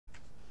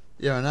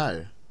Yeah, I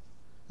know.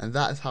 And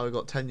that is how I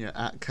got tenure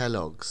at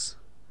Kellogg's.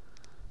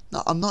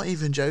 No, I'm not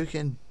even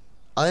joking.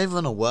 I even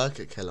want to work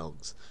at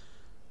Kellogg's.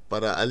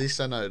 But at least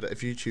I know that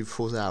if YouTube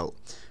falls out,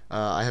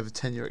 I have a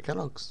tenure at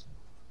Kellogg's.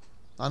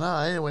 I know,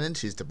 I only went in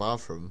to use the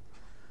bathroom.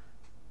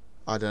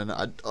 I don't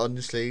know.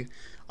 Honestly,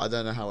 I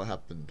don't know how it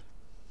happened.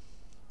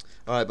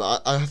 Alright,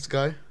 but I have to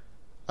go.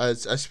 I'll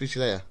speak to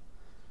you later.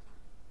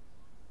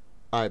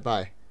 Alright,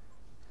 bye.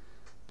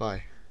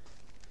 Bye.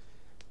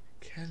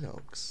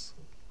 Kellogg's.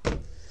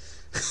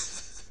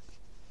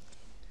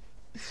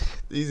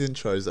 These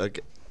intros are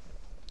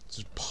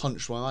just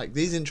punch my mic.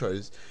 These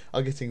intros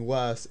are getting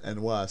worse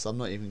and worse. I'm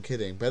not even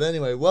kidding. But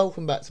anyway,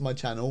 welcome back to my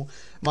channel.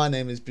 My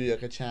name is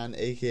Buyaka-chan,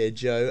 aka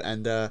Joe,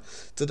 and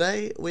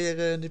today we are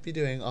going to be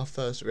doing our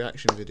first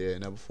reaction video.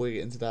 Now, before we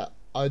get into that,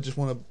 I just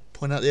want to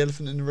point out the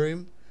elephant in the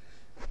room.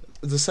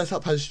 The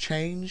setup has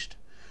changed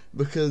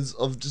because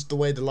of just the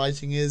way the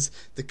lighting is.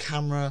 The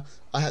camera,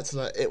 I had to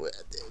like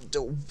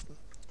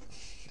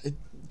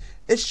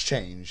it's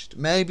changed.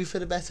 Maybe for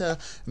the better,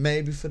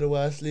 maybe for the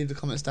worse. Leave the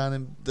comments down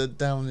in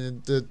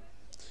the.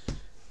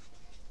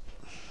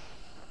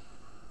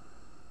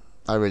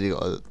 I really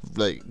gotta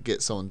like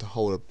get someone to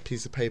hold a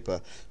piece of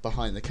paper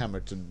behind the camera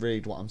to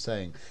read what I'm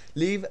saying.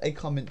 Leave a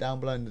comment down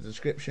below in the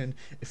description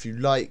if you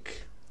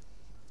like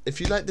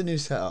the new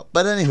setup.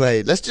 But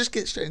anyway, let's just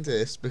get straight into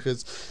this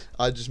because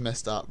I just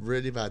messed up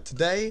really bad.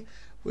 Today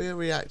we're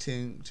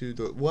reacting to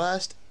the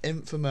worst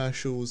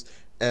infomercials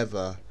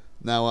ever.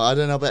 Now, I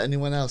don't know about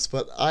anyone else,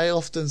 but I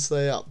often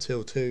stay up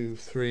till 2,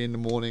 3 in the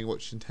morning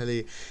watching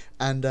telly,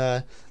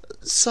 and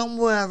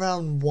somewhere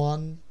around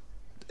 1,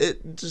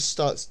 it just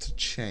starts to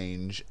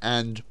change,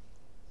 and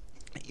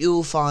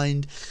you'll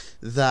find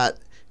that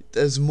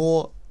there's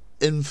more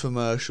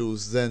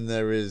infomercials than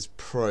there is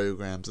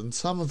programs, and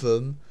some of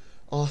them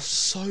are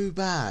so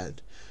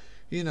bad,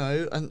 you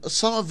know, and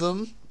some of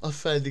them are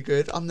fairly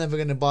good. I'm never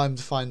going to buy them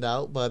to find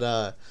out,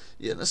 but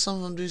yeah, some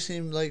of them do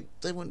seem like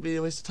they wouldn't be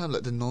a waste of time,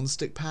 like the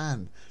non-stick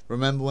pan.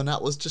 Remember when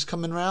that was just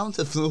coming around?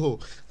 Oh,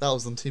 that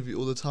was on TV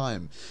all the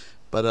time.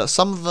 But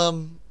some of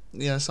them,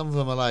 you know, some of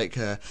them are like,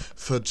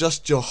 for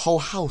just your whole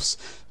house,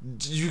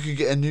 you could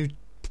get a new.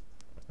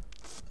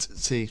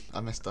 See,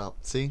 I messed up.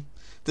 See,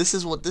 this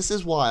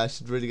is why I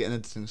should really get an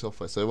editing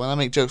software. So when I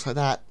make jokes like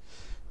that,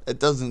 it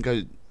doesn't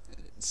go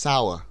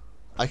sour.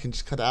 I can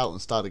just cut it out and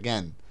start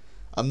again.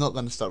 I'm not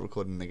going to start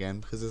recording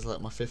again because it's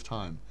like my 5th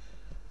time.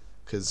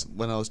 Because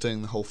when I was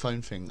doing the whole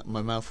phone thing,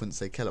 my mouth wouldn't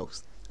say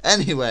Kellogg's.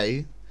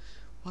 Anyway,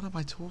 what am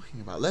I talking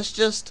about? Let's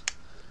just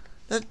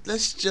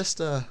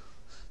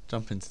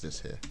jump into this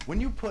here.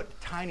 When you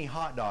put tiny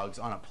hot dogs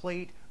on a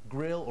plate,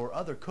 grill, or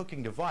other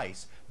cooking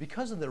device,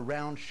 because of their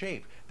round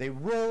shape, they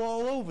roll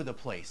all over the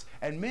place,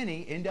 and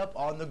many end up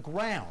on the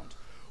ground.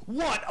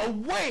 What a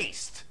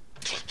waste!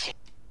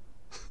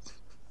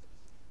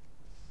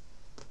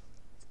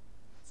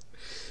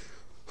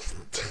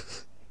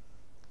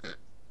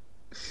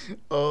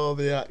 Oh,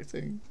 the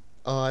acting.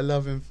 Oh, I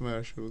love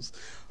infomercials.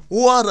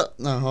 What a...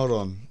 No, hold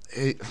on.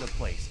 The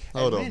place.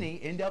 Hold on. Many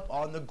end up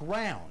on the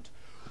ground.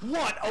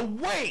 What a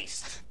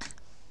waste!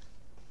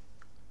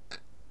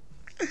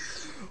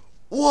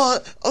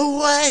 What a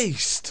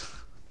waste!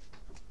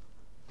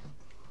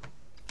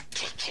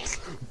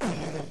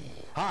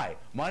 Hi,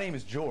 my name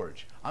is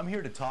George. I'm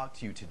here to talk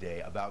to you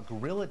today about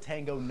Gorilla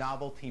Tango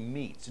Novelty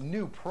Meats'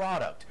 new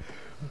product,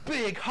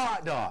 Big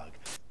Hot Dog.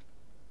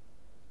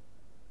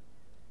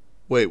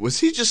 Wait, was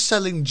he just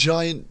selling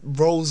giant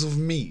rolls of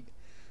meat?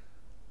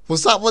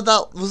 Was that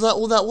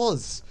all that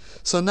was?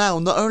 So now,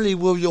 not only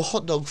will your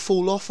hot dog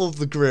fall off of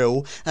the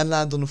grill and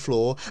land on the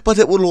floor, but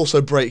it will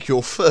also break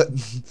your foot.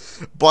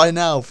 Buy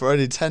now for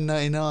only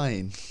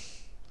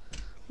 $10.99.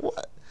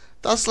 What?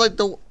 That's like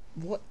the...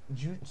 What?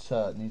 You,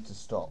 sir, need to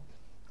stop.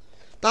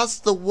 That's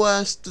the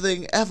worst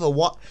thing ever.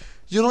 What?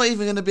 You're not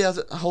even going to be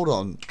able to... Hold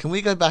on. Can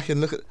we go back and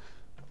look at...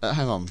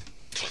 hang on.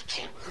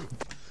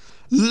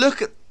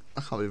 Look at... I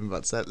can't even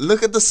about to say it.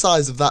 Look at the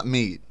size of that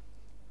meat.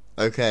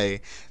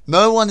 Okay,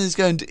 no one is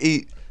going to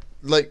eat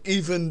like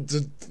even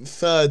the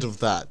third of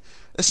that.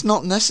 It's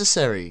not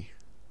necessary.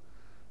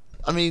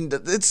 I mean,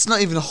 it's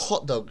not even a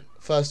hot dog,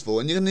 first of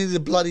all, and you're gonna need a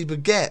bloody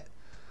baguette.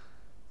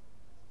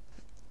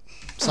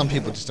 Some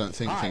people just don't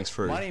think things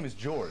through. My name is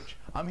George.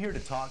 I'm here to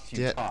talk to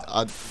you. Yeah,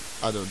 I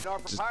don't. Our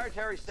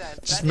proprietary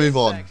scent, just move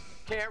on. Insects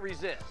can't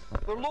resist.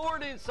 They're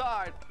lured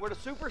inside where the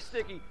super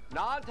sticky,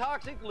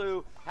 non-toxic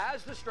glue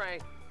has the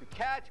strength to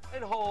catch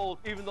and hold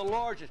even the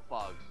largest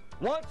bugs.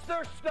 Once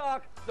they're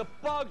stuck, the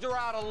bugs are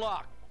out of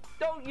luck.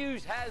 Don't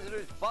use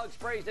hazardous bug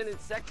sprays and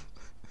insect.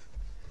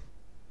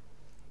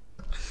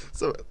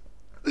 So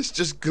it's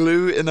just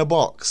glue in a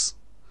box.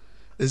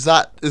 Is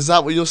that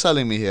what you're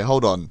selling me here?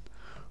 Hold on.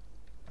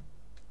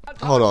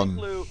 Hold on.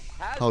 Glue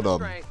has Hold the on.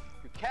 strength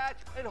to catch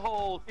and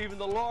hold even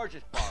the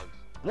largest bugs.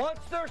 Once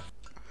they're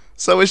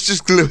So it's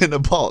just glue in a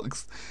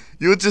box.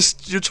 You're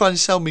trying to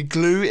sell me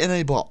glue in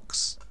a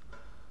box.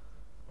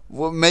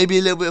 Well, maybe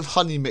a little bit of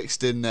honey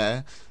mixed in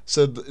there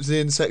so the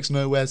insects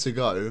know where to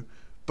go,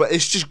 but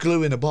it's just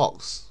glue in a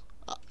box.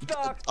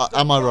 stuck,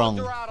 Am I the bugs wrong?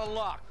 are out of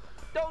luck.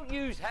 Don't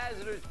use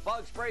hazardous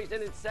bug sprays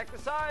and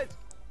insecticides.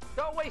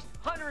 Don't waste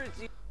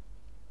hundreds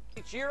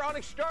each year on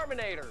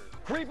exterminators.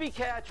 Creepy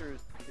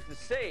Catchers is the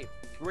safe,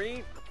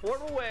 green,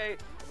 affordable way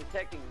of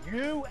protecting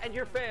you and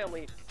your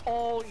family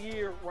all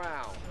year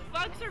round.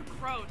 Bugs are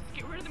gross.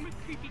 Get rid of them with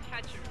Creepy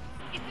Catchers.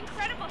 It's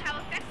incredible how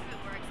effective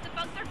it works. The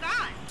bugs are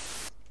gone.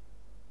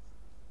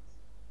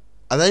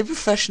 Are they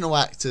professional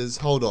actors?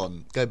 Hold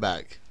on, go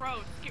back.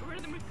 Gross. Get rid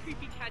of them with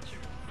Creepy Catchers.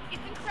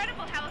 It's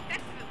incredible how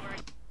effective it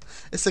works.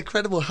 It's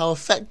incredible how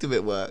effective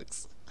it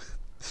works.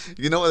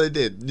 You know what they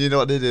did? You know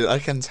what they did? I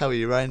can tell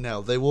you right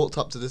now. They walked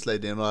up to this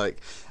lady and were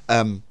like,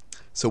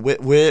 so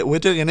we're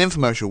doing an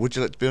infomercial. Would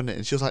you like to be on it?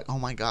 And she was like, oh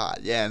my god,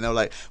 yeah. And they were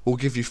like, we'll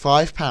give you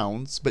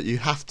 £5, but you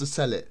have to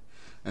sell it.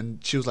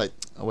 And she was like,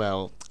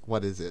 well,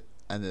 what is it?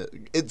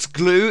 And it's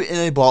glue in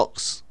a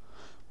box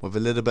with a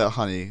little bit of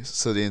honey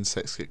so the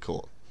insects get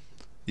caught.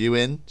 You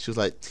in? She was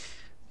like,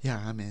 yeah,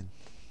 I'm in.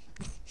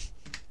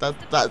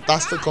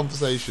 That's the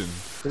conversation.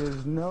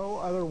 There's no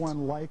other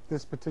one like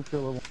this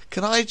particular one.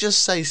 Can I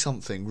just say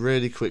something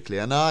really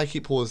quickly? I know I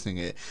keep pausing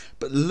it,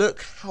 but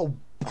look how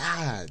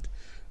bad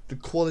the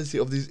quality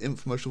of these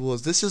infomercials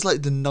was. This is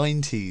like the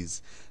 90s,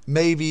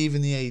 maybe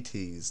even the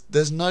 80s.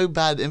 There's no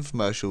bad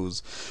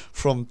infomercials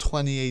from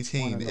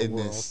 2018 in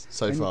this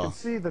so far. You can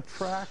see the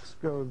tracks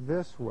go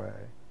this way,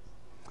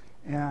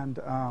 and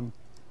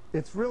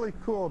it's really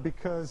cool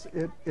because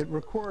it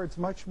records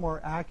much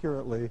more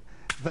accurately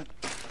than...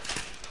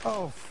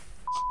 Oh.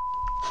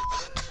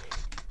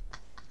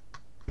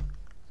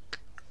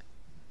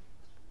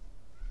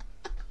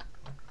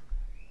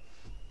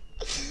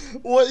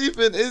 What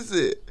even is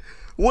it?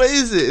 What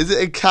is it? Is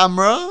it a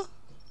camera?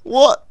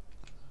 What?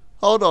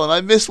 Hold on,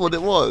 I missed what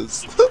it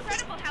was. It's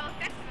incredible how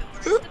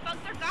effective it works. The bugs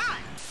are gone.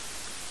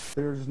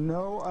 There's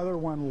no other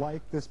one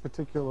like this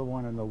particular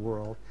one in the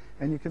world.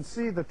 And you can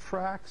see the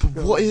tracks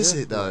go What is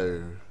this it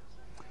though?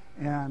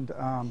 way. And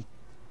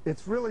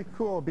it's really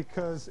cool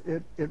because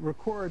it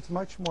records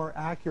much more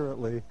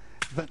accurately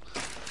than...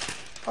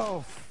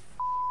 Oh.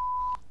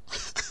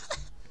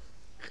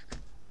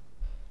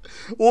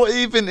 What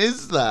even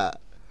is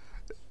that?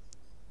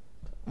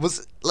 Was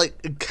it like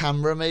a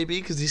camera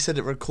maybe? Because he said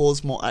it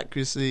records more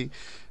accurately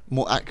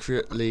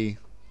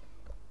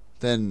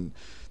than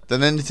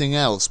anything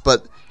else.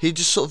 But he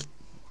just sort of...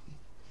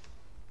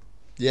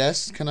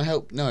 Yes? Can I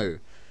help? No.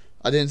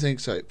 I didn't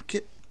think so.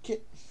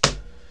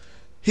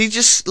 He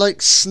just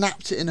like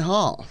snapped it in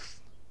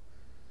half.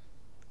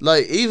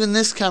 Like even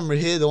this camera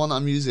here, the one that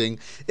I'm using,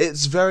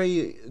 it's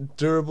very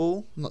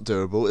durable. Not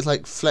durable. It's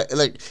like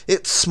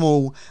it's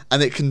small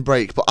and it can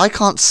break, but I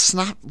can't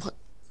snap. What?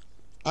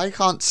 I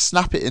can't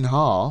snap it in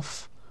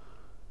half.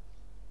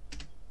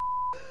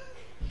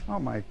 Oh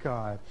my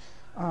God.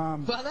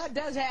 Well, that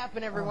does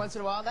happen every once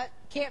in a while. That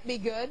can't be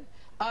good.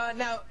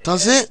 Now,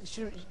 does it?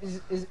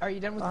 Are you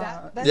done with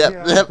that? Yep,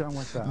 yeah, yep. I'm done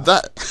with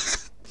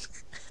that.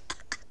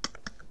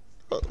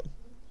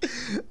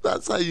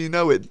 That's how you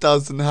know it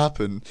doesn't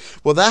happen.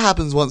 Well, that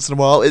happens once in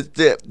a while.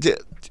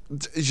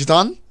 You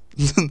done?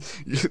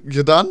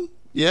 You're done?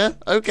 Yeah?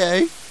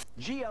 Okay.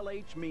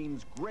 GLH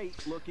means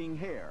great looking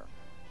hair.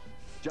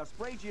 Just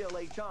spray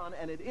GLH on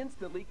and it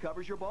instantly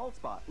covers your bald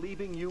spot,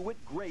 leaving you with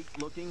great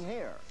looking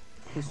hair.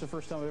 This is the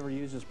first time I've ever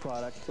used this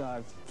product.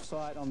 I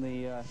saw it on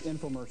the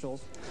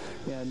infomercials,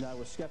 and I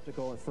was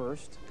skeptical at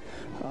first,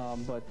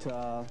 but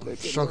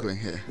Struggling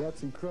here.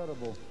 That's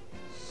incredible.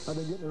 I've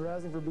been getting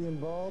harassing for being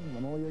bald.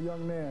 I'm only a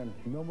young man.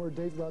 No more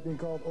dates without being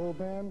called old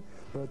man,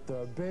 but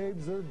the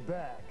babes are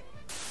back.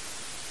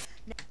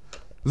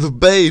 The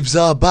babes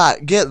are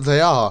back. Yeah, they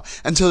are.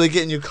 Until they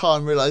get in your car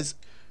and realise,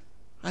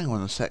 hang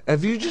on a sec,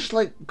 have you just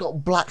like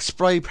got black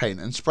spray paint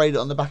and sprayed it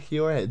on the back of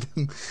your head?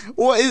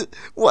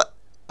 What?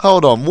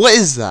 Hold on, what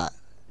is that?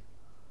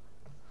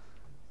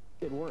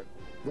 it worked.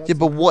 Yeah,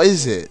 but what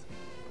is it?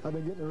 I've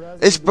been getting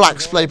harassing It's for black being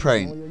spray bald. I'm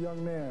paint. only a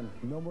young man.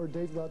 No more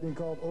dates without being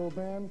called old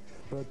man,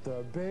 but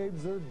the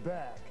babes are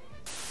back.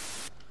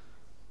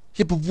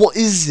 Yeah, but what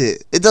is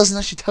it? It doesn't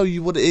actually tell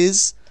you what it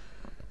is.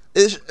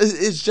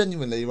 It's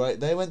genuinely, right?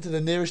 They went to the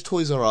nearest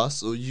Toys R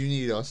Us or You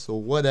Need Us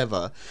or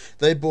whatever.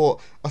 They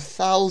bought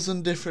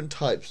 1,000 different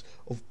types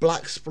of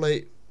black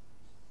spray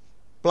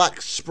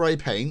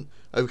paint.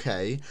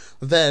 Okay.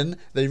 Then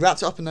they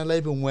wrapped it up in their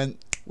label and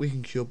went, "We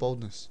can cure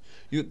baldness."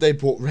 They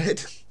bought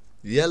red,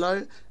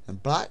 yellow,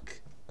 and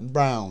black and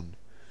brown,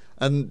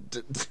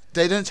 and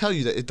they don't tell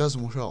you that it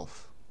doesn't wash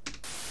off.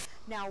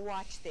 Now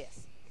watch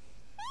this.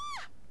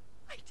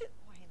 I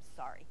am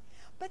sorry,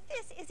 but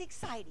this is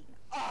exciting.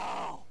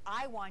 Oh,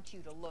 I want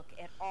you to look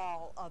at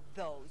all of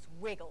those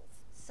wiggles.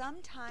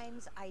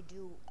 Sometimes I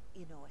do,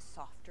 a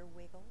softer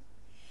wiggle,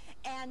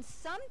 and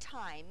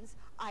sometimes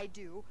I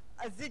do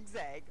a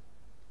zigzag.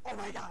 Oh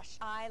my gosh,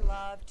 I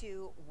love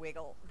to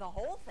wiggle the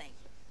whole thing.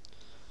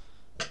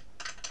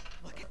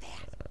 Look at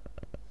that.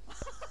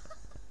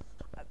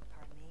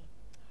 Pardon me.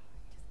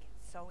 Just get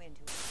so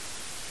into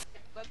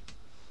it.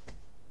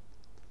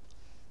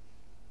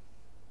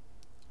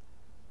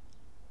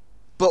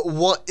 But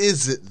what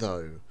is it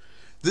though?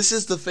 This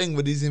is the thing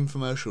with these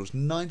infomercials.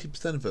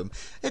 90% of them,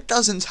 it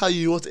doesn't tell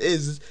you what it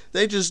is.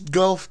 They just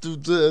go off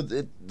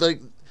to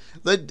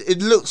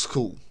it looks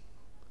cool.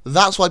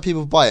 That's why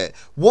people buy it.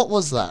 What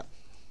was that?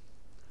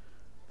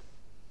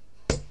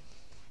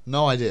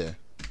 No idea.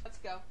 Let's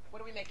go.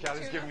 What are we making?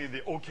 Cally's giving me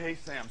the okay,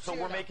 Sam. So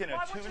we're making a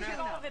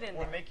tuna.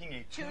 We're making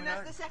a tuna.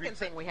 Tuna's the second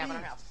thing we have in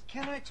our house.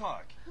 Can I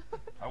talk?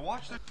 I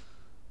watched it.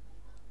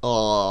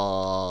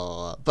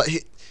 Oh, but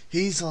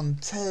he's on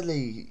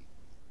telly.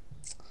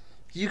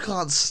 You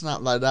can't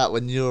snap like that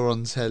when you're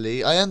on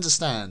telly. I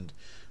understand,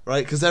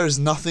 right? Because there is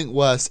nothing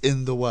worse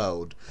in the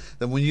world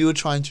than when you were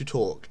trying to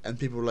talk and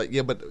people were like,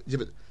 and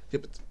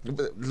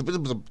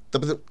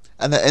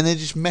they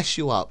just mess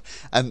you up.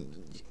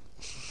 And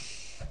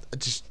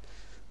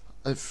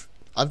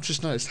I've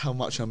just noticed how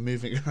much I'm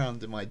moving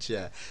around in my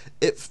chair.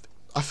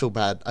 I feel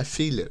bad. I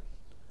feel it.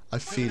 I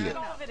feel it.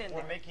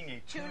 We're making a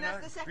tuna.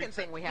 Tuna's the second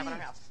thing we have in our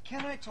house.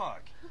 Can I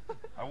talk?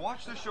 I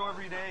watch the show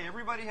every day.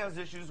 Everybody has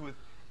issues with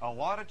a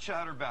lot of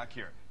chatter back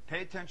here.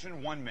 Pay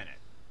attention 1 minute.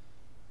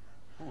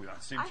 Ooh,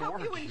 that seems to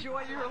work. I hope you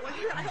enjoy your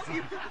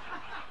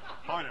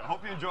I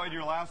hope you enjoyed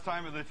your last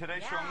time at the Today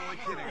Show. I'm only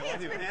kidding. I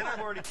love you. And I've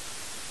already...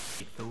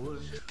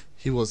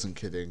 He wasn't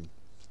kidding.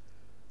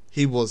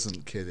 He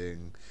wasn't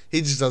kidding.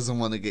 He just doesn't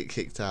want to get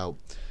kicked out.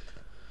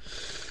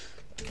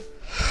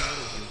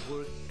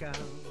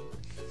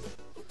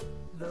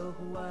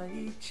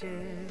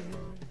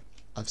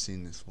 I've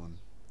seen this one.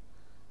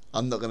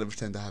 I'm not going to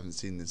pretend I haven't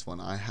seen this one.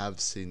 I have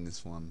seen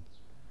this one.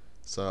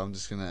 So I'm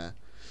just going to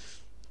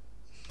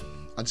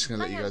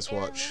let you guys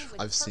watch.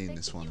 I've seen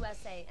this one.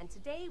 USA, and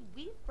today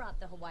we've brought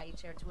the Hawaii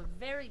chair to a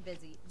very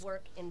busy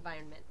work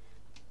environment.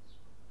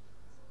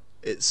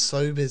 It's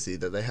so busy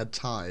that they had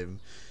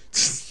time.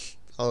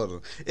 Hold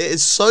on. It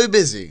is so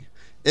busy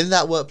in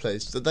that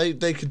workplace that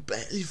they could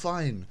barely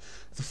find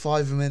the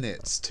 5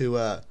 minutes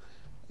to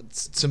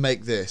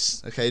make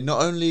this. Okay,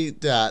 not only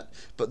that,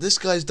 but this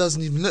guy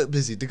doesn't even look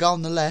busy. The guy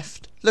on the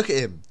left, look at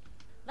him.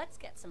 Let's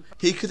get some.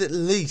 He could at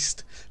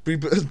least be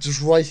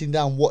just writing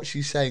down what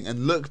she's saying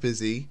and look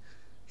busy.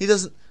 He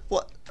doesn't.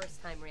 What?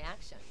 First time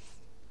reactions.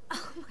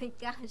 Oh my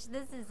gosh,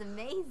 this is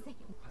amazing.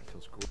 That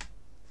feels cool.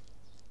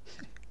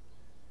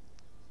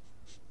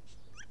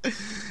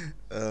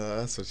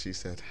 That's what she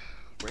said.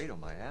 Great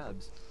on my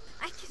abs.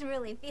 I can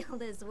really feel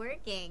this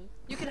working.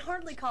 You can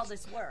hardly call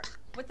this work.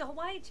 With the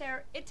Hawaii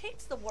chair, it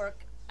takes the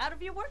work out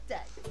of your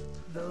workday.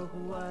 The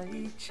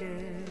Hawaii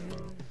chair.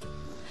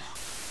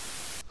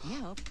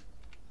 Yeah.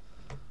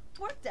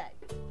 Workday.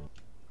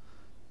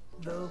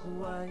 The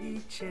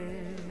Hawaii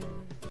chair.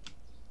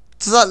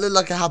 Does that look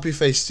like a happy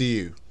face to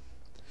you?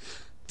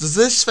 Does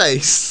this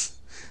face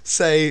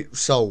say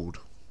sold?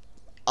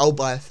 I'll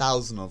buy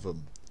 1,000 of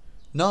them.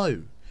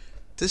 No.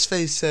 This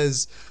face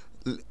says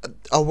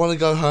I want to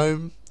go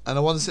home and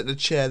I want to sit in a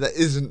chair that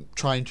isn't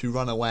trying to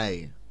run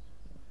away.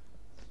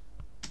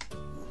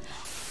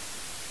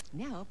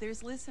 Now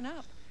there's Listen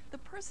Up, the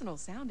personal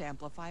sound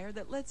amplifier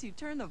that lets you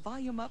turn the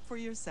volume up for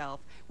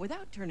yourself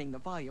without turning the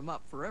volume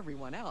up for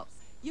everyone else.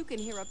 You can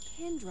hear a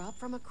pin drop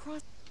from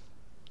across.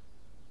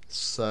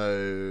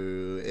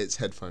 So it's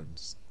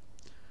headphones.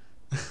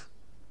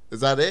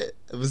 Is that it?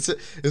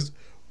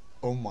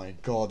 Oh my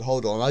god,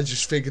 hold on, I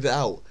just figured it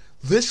out.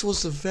 This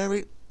was the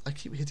very... I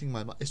keep hitting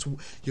my mic.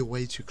 You're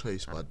way too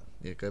close, bud.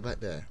 Yeah, go back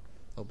there.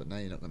 Oh, but now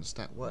you're not going to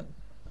stack. What?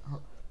 Oh.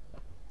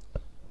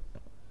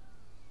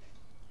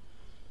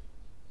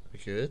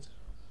 Good.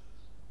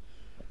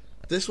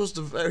 This was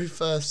the very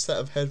first set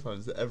of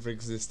headphones that ever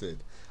existed.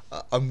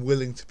 I'm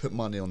willing to put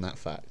money on that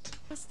fact.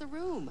 Across the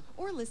room,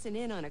 or listen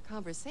in on a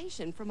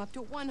conversation from up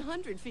to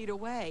 100 feet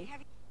away.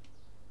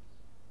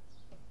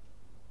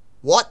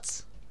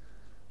 What?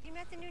 You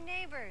met the new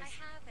neighbors. I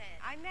haven't.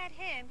 I met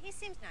him. He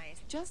seems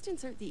nice. Just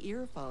insert the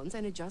earphones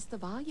and adjust the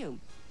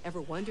volume. Ever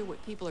wonder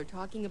what people are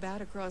talking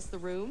about across the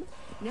room?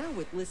 Now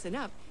with Listen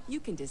Up, you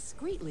can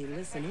discreetly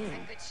listen in. He's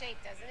in good shape,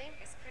 doesn't he?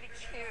 He's pretty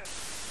cute.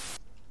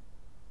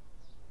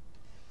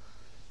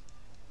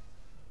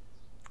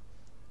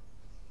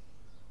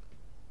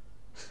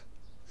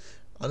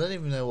 I don't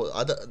even know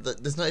what...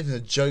 there's not even a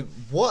joke.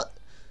 What?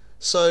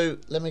 So,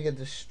 let me get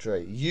this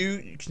straight.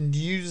 You can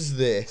use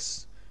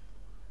this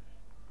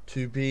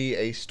to be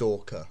a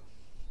stalker.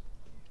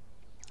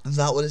 Is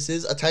that what this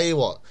is? I tell you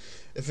what,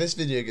 if this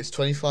video gets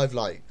 25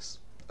 likes,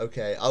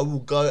 okay, I will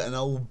go and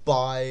I will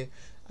buy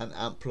an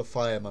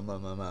amplifier,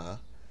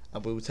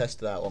 and we will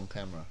test it out on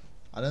camera.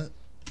 I don't...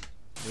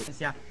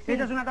 Esta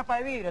es una tapa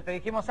de vidrio, te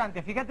dijimos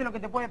antes. Fíjate lo que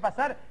te puede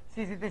pasar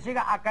si se te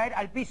llega a caer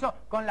al piso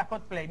con la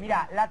hot play.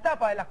 Mirá, la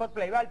tapa de la hot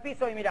play va al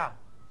piso y mirá.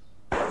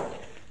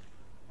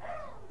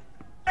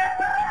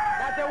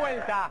 Date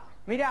vuelta.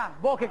 Mirá,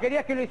 vos que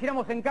querías que lo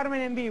hiciéramos en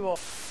Carmen en vivo.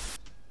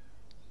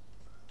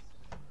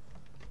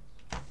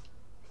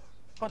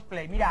 Hot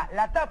play, mirá,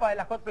 la tapa de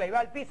la hot play va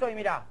al piso y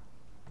mirá.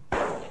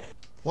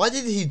 Why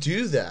did he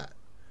do that?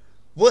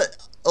 What?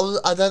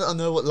 Oh, I don't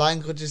know what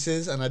language this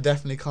is, and I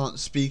definitely can't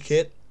speak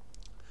it.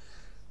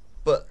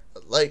 But,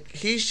 like,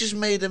 he's just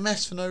made a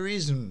mess for no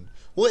reason.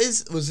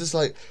 Was this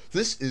like,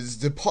 this is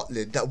the pot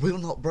lid that will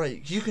not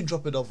break. You can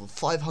drop it off a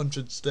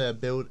 500 stair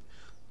build.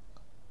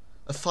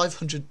 A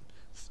 500.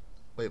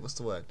 Wait, what's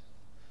the word?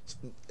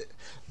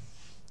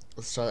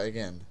 Let's try it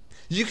again.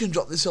 You can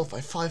drop this off a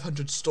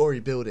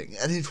 500-story building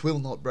and it will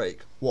not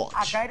break. Watch.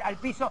 A caer al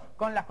piso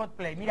con la hot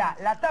plate. Mira,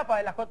 la tapa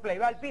de la hot plate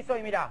va al piso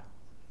y mira.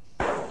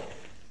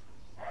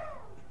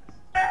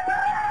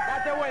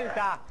 Date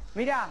vuelta.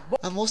 Mira.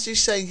 And what's he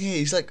saying here?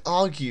 He's like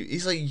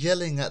he's like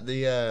yelling at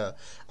the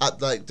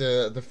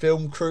the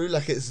film crew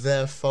like it's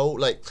their fault.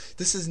 Like,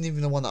 this isn't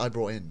even the one that I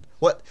brought in.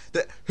 What?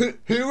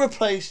 Who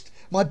replaced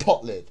my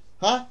pot lid?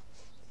 Huh?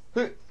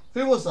 Who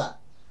was that?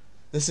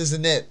 This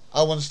isn't it.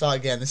 I want to start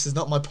again. This is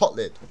not my pot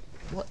lid.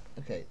 What?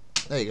 Okay,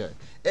 there you go.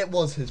 It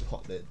was his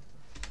pot lid.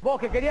 Vos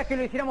que querías que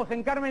lo hiciéramos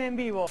en Carmen en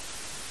vivo.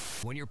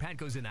 When your pet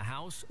goes in the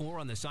house or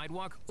on the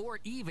sidewalk or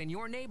even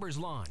your neighbor's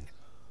lawn,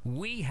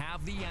 we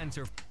have the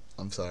answer.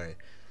 I'm sorry.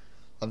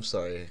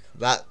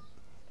 That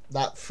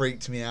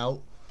freaked me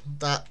out.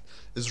 That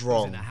is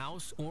wrong. In the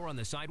house or on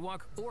the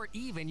sidewalk or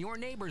even your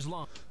neighbor's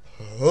lawn.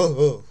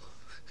 Oh,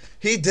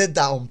 he did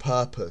that on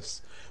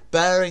purpose.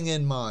 Bearing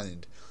in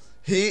mind,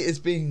 he is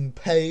being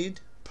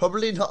paid,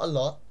 probably not a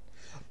lot,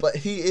 but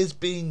he is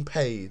being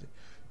paid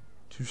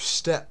to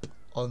step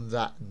on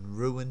that and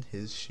ruin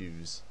his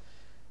shoes.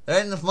 There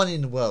ain't enough money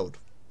in the world.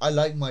 I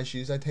like my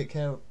shoes. I take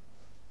care of...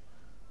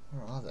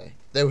 Where are they?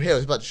 They were here. I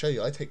was about to show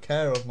you. I take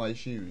care of my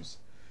shoes.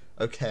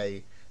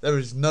 Okay. There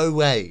is no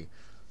way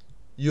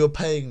you are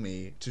paying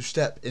me to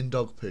step in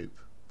dog poop.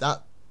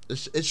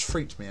 It's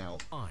freaked me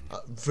out.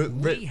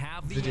 We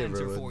have the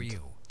answer for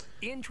you.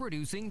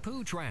 Introducing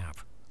Poo Trap,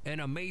 an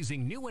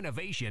amazing new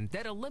innovation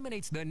that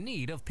eliminates the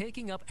need of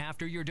picking up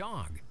after your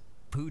dog.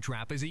 Poo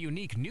Trap is a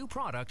unique new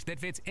product that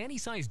fits any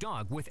size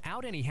dog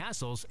without any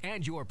hassles,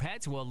 and your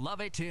pets will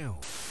love it too.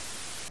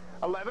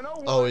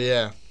 11:01. Oh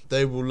yeah,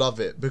 they will love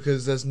it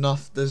because there's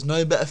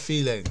no better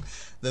feeling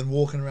than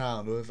walking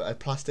around with a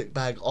plastic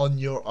bag on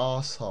your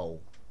arsehole.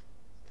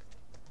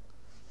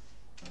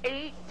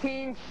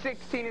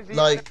 1816 is the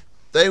Like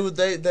they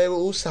were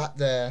all sat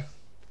there,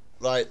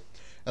 right,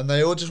 and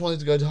they all just wanted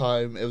to go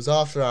home. It was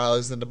after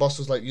hours, and the boss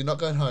was like, "You're not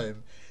going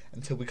home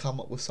until we come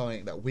up with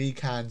something that we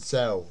can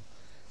sell."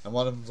 And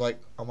one of them was like,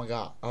 oh my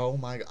god,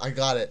 I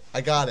got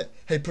it.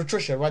 Hey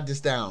Patricia, write this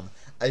down.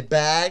 A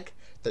bag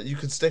that you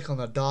can stick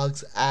on a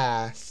dog's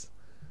ass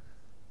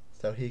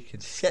so he can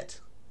shit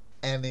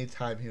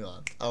anytime he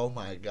wants. Oh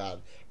my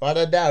god. Write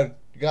that down.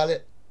 You got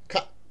it?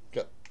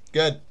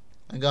 Good.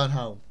 I'm going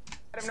home.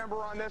 item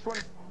number on this one.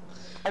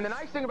 And the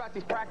nice thing about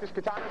these practice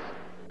katanas...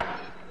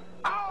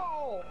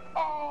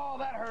 Oh,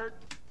 that hurt.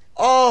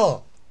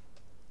 Oh!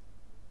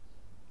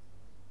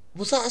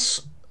 Was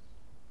that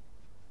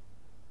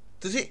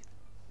Did he...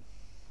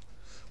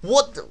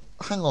 What the...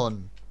 Hang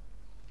on.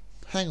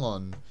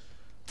 11:01.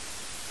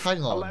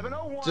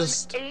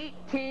 Just...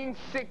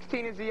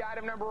 1816 is the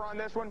item number on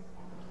this one.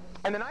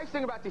 And the nice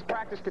thing about these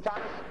practice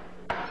katanas...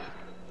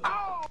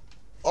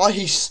 Oh,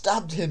 he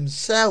stabbed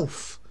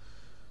himself.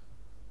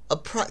 A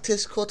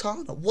practice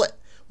katana. What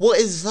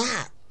is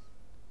that?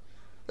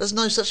 There's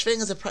no such thing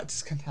as a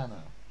practice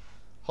katana.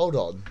 Hold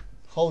on.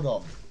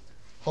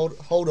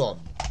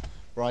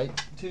 Right?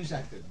 2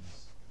 seconds.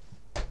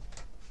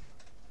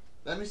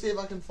 Let me see if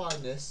I can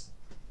find this.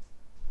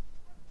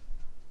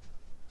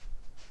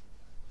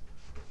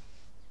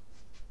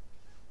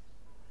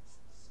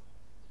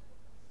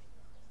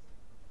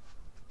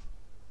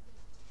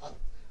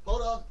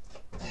 Hold on.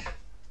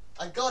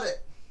 I got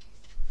it.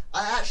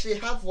 I actually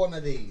have one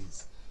of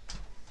these.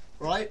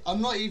 Right?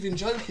 I'm not even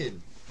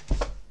joking.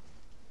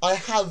 I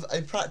have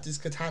a practice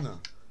katana.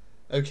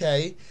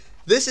 Okay?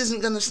 This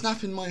isn't going to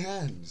snap in my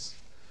hands.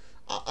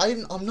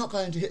 I'm not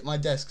going to hit my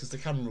desk because the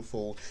camera will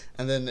fall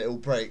and then it will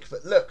break.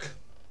 But look.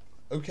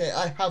 Okay,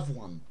 I have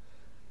one.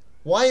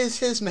 Why is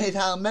his made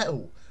out of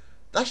metal?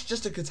 That's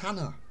just a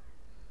katana.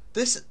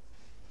 This...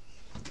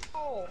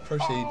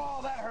 Proceed. Oh,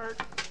 that hurt.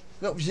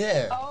 Oh,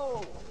 yeah.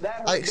 Oh, that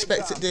hurt. I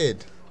expect it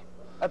did.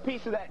 A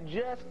piece of that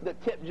the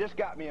tip just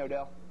got me,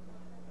 Odell.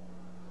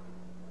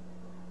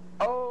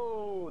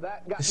 Oh,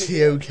 that got me. Is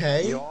he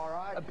okay? You all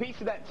right? A piece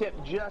of that tip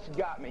just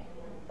got me.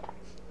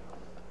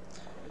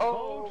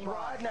 Oh,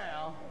 right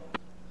now,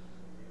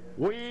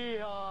 we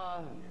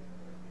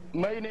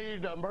may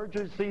need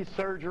emergency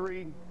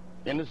surgery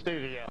in the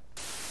studio.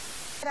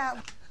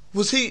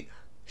 Was he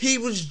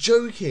was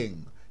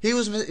joking. He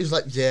was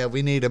like, yeah,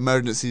 we need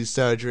emergency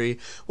surgery.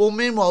 Well,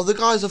 meanwhile, the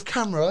guy's off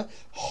camera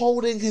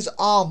holding his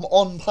arm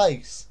in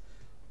place.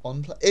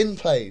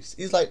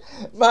 He's like,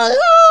 my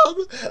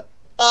arm!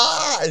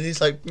 Ah! And he's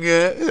like,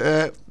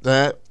 yeah.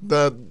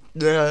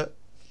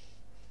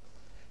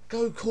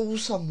 Go call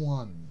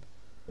someone.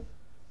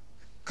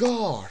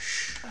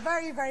 Gosh.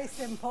 Very, very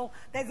simple.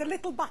 There's a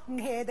little button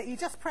here that you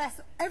just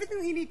press.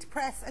 Everything you need to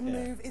press and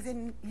move is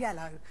in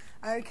yellow.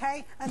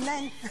 Okay? And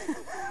then...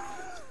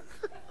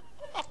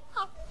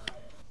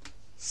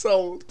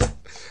 Sold.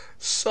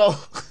 Sold.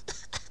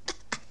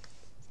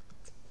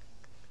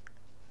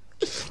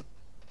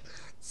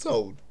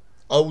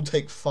 I will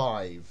take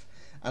 5.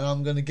 and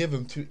I'm going to give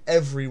them to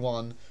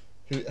everyone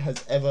who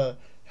has ever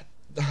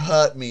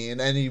hurt me in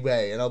any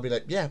way, and I'll be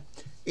like, yeah,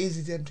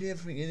 easy to empty,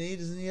 everything you need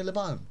is in the yellow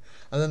button,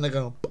 and then they're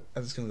going,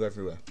 and it's going to go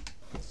everywhere.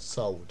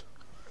 Sold.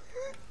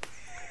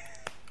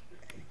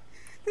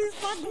 This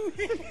button.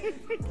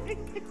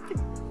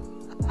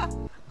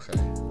 Okay.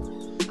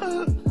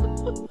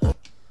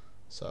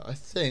 So I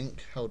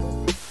think, hold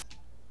on.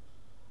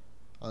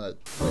 Oh no,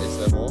 wait, is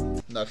there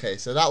more? Okay,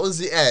 so that was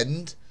the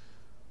end.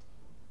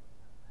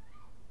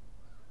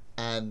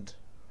 And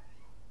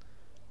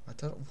I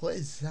don't, what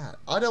is that?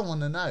 I don't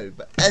want to know.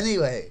 But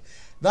anyway,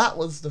 that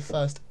was the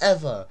first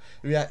ever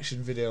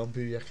reaction video on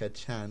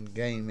Booyaka-chan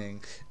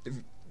Gaming.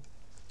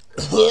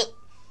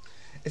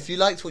 If you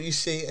liked what you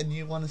see and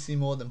you want to see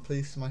more, then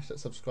please smash that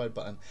subscribe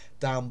button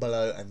down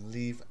below and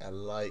leave a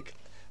like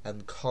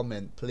and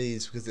comment,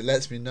 please, because it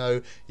lets me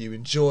know you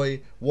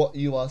enjoy what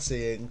you are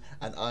seeing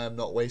and I am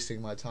not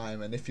wasting my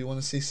time. And if you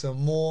want to see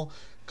some more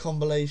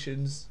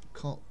compilations,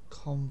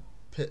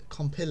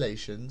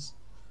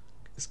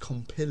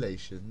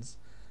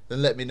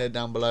 then let me know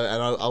down below,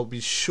 and I'll be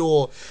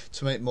sure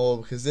to make more,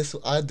 because this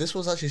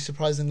was actually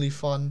surprisingly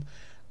fun.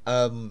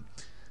 I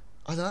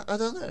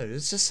don't know.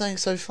 It's just something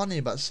so funny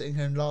about sitting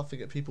here and laughing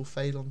at people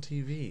fail on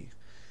TV.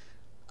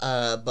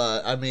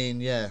 But I mean,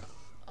 yeah.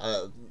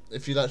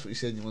 If you liked what you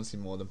see and you want to see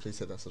more, then please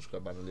hit that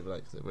subscribe button and leave a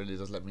like, because it really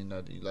does let me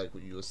know that you like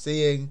what you are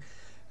seeing.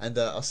 And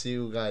I'll see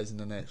you guys in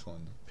the next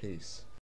one. Peace.